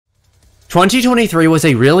2023 was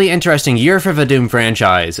a really interesting year for the Doom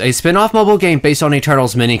franchise. A spin-off mobile game based on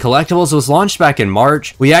Eternal's mini collectibles was launched back in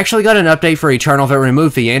March. We actually got an update for Eternal that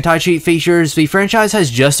removed the anti-cheat features. The franchise has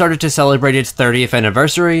just started to celebrate its 30th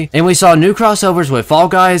anniversary, and we saw new crossovers with Fall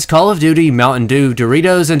Guys, Call of Duty, Mountain Dew,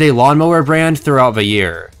 Doritos, and a lawnmower brand throughout the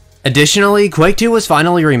year. Additionally, Quake 2 was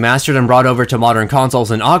finally remastered and brought over to modern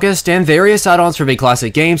consoles in August, and various add-ons for the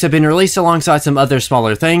classic games have been released alongside some other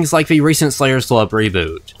smaller things like the recent Slayer's Club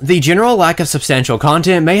reboot. The general lack of substantial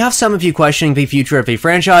content may have some of you questioning the future of the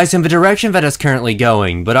franchise and the direction that it's currently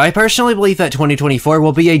going, but I personally believe that 2024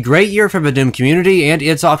 will be a great year for the Doom community and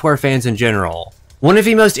id Software fans in general. One of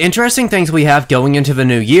the most interesting things we have going into the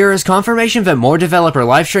new year is confirmation that more developer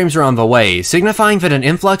livestreams are on the way, signifying that an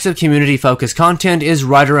influx of community-focused content is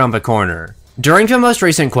right around the corner. During the most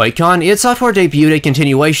recent QuakeCon, id Software debuted a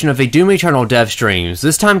continuation of the Doom Eternal dev streams,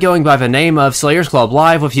 this time going by the name of Slayer's Club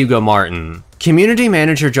Live with Hugo Martin. Community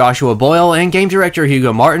manager Joshua Boyle and game director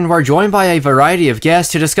Hugo Martin were joined by a variety of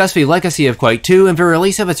guests to discuss the legacy of Quake 2 and the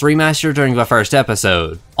release of its remaster during the first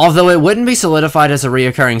episode. Although it wouldn't be solidified as a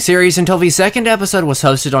reoccurring series until the second episode was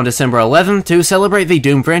hosted on December 11th to celebrate the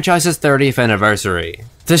Doom franchise's 30th anniversary.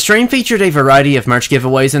 The stream featured a variety of merch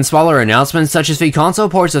giveaways and smaller announcements such as the console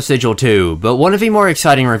ports of Sigil 2, but one of the more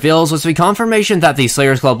exciting reveals was the confirmation that the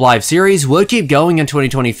Slayer's Club Live series would keep going in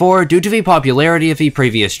 2024 due to the popularity of the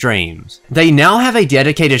previous streams. They now have a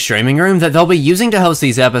dedicated streaming room that they'll be using to host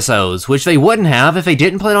these episodes, which they wouldn't have if they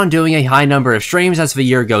didn't plan on doing a high number of streams as the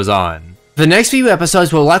year goes on. The next few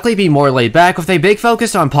episodes will likely be more laid back with a big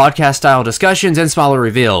focus on podcast-style discussions and smaller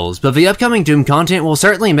reveals, but the upcoming Doom content will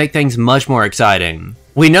certainly make things much more exciting.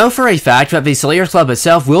 We know for a fact that the Slayer's Club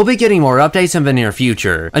itself will be getting more updates in the near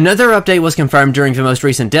future. Another update was confirmed during the most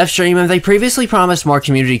recent dev stream, and they previously promised more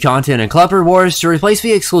community content and club rewards to replace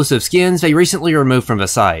the exclusive skins they recently removed from the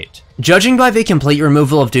site. Judging by the complete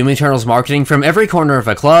removal of Doom Eternal's marketing from every corner of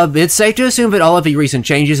the club, it's safe to assume that all of the recent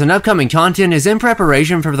changes and upcoming content is in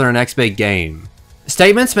preparation for their next big game.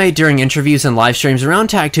 Statements made during interviews and live streams around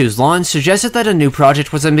Tag 2's launch suggested that a new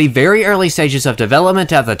project was in the very early stages of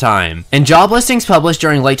development at the time, and job listings published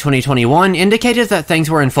during late 2021 indicated that things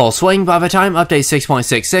were in full swing by the time Update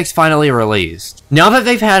 6.66 finally released. Now that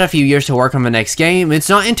they've had a few years to work on the next game, it's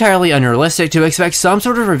not entirely unrealistic to expect some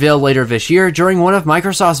sort of reveal later this year during one of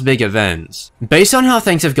Microsoft's big events. Based on how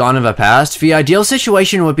things have gone in the past, the ideal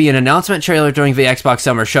situation would be an announcement trailer during the Xbox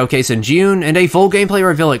Summer Showcase in June and a full gameplay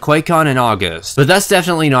reveal at QuakeCon in August, but that's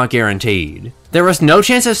definitely not guaranteed. There was no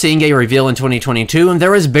chance of seeing a reveal in 2022, and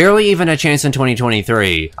there was barely even a chance in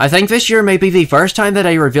 2023. I think this year may be the first time that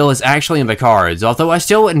a reveal is actually in the cards, although I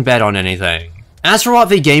still wouldn't bet on anything. As for what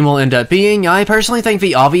the game will end up being, I personally think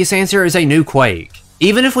the obvious answer is a new Quake.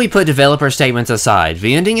 Even if we put developer statements aside,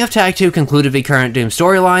 the ending of Tag 2 concluded the current Doom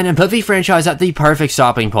storyline and put the franchise at the perfect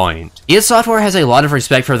stopping point. id Software has a lot of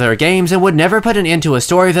respect for their games and would never put an end to a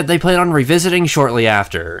story that they plan on revisiting shortly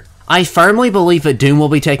after. I firmly believe that Doom will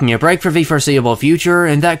be taking a break for the foreseeable future,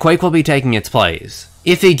 and that Quake will be taking its place.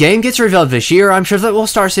 If the game gets revealed this year, I'm sure that we'll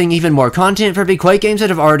start seeing even more content for the Quake games that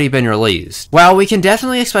have already been released. While we can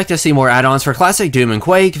definitely expect to see more add-ons for classic Doom and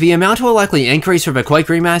Quake, the amount will likely increase for the Quake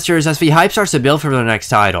remasters as the hype starts to build for their next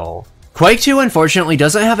title. Quake 2 unfortunately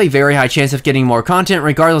doesn't have a very high chance of getting more content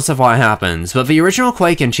regardless of what happens, but the original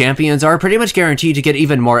Quake and Champions are pretty much guaranteed to get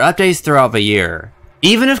even more updates throughout the year.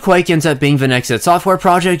 Even if Quake ends up being the next id Software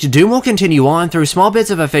project, Doom will continue on through small bits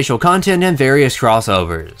of official content and various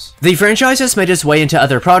crossovers. The franchise has made its way into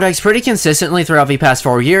other products pretty consistently throughout the past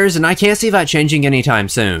 4 years, and I can't see that changing anytime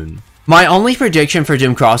soon. My only prediction for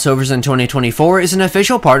Doom crossovers in 2024 is an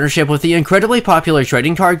official partnership with the incredibly popular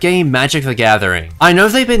trading card game Magic the Gathering. I know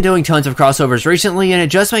they've been doing tons of crossovers recently, and it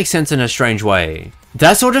just makes sense in a strange way.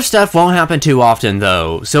 That sort of stuff won't happen too often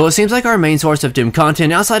though, so it seems like our main source of Doom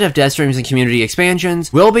content outside of dev streams and community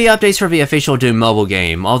expansions will be updates for the official Doom mobile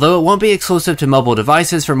game, although it won't be exclusive to mobile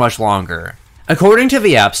devices for much longer. According to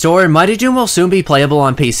the App Store, Mighty Doom will soon be playable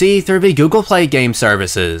on PC through the Google Play game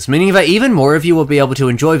services, meaning that even more of you will be able to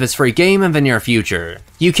enjoy this free game in the near future.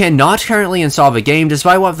 You cannot currently install the game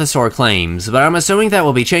despite what the store claims, but I'm assuming that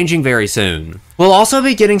will be changing very soon. We'll also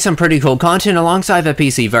be getting some pretty cool content alongside the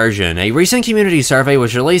PC version. A recent community survey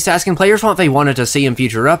was released asking players what they wanted to see in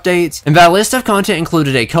future updates, and that list of content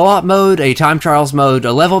included a co-op mode, a time trials mode,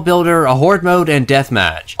 a level builder, a horde mode, and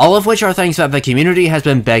deathmatch, all of which are things that the community has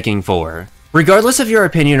been begging for. Regardless of your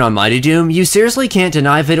opinion on Mighty Doom, you seriously can't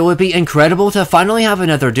deny that it would be incredible to finally have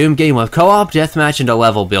another Doom game with co-op, deathmatch, and a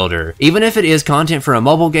level builder, even if it is content for a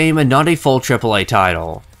mobile game and not a full AAA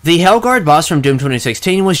title. The Hellguard boss from Doom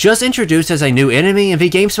 2016 was just introduced as a new enemy in the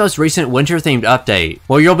game's most recent winter-themed update,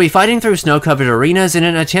 where you'll be fighting through snow-covered arenas in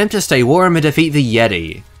an attempt to stay warm and defeat the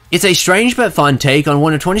Yeti. It's a strange but fun take on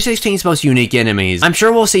one of 2016's most unique enemies. I'm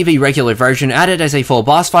sure we'll see the regular version added as a full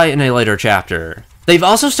boss fight in a later chapter. They've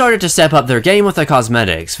also started to step up their game with the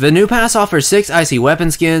cosmetics. The new pass offers 6 icy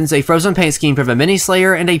weapon skins, a frozen paint scheme for the mini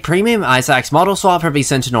slayer, and a premium ice axe model swap for the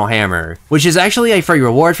sentinel hammer, which is actually a free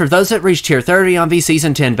reward for those that reach tier 30 on the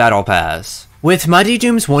season 10 battle pass. With Mighty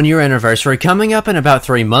Doom's 1-year anniversary coming up in about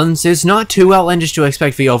 3 months, it's not too outlandish to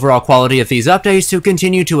expect the overall quality of these updates to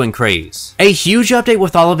continue to increase. A huge update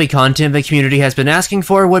with all of the content the community has been asking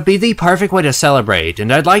for would be the perfect way to celebrate,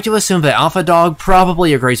 and I'd like to assume that Alpha Dog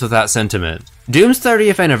probably agrees with that sentiment. Doom's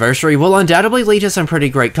 30th anniversary will undoubtedly lead to some pretty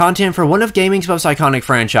great content for one of gaming's most iconic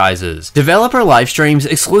franchises. Developer live streams,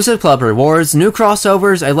 exclusive club rewards, new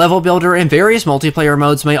crossovers, a level builder, and various multiplayer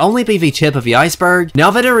modes may only be the tip of the iceberg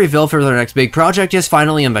now that a reveal for their next big project is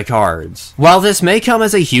finally in the cards. While this may come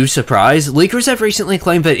as a huge surprise, leakers have recently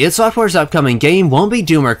claimed that id Software's upcoming game won't be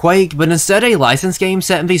Doom or Quake, but instead a licensed game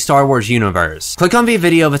set in the Star Wars universe. Click on the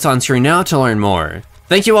video that's on screen now to learn more.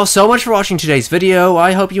 Thank you all so much for watching today's video,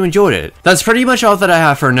 I hope you enjoyed it. That's pretty much all that I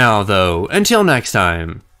have for now though, until next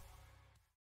time.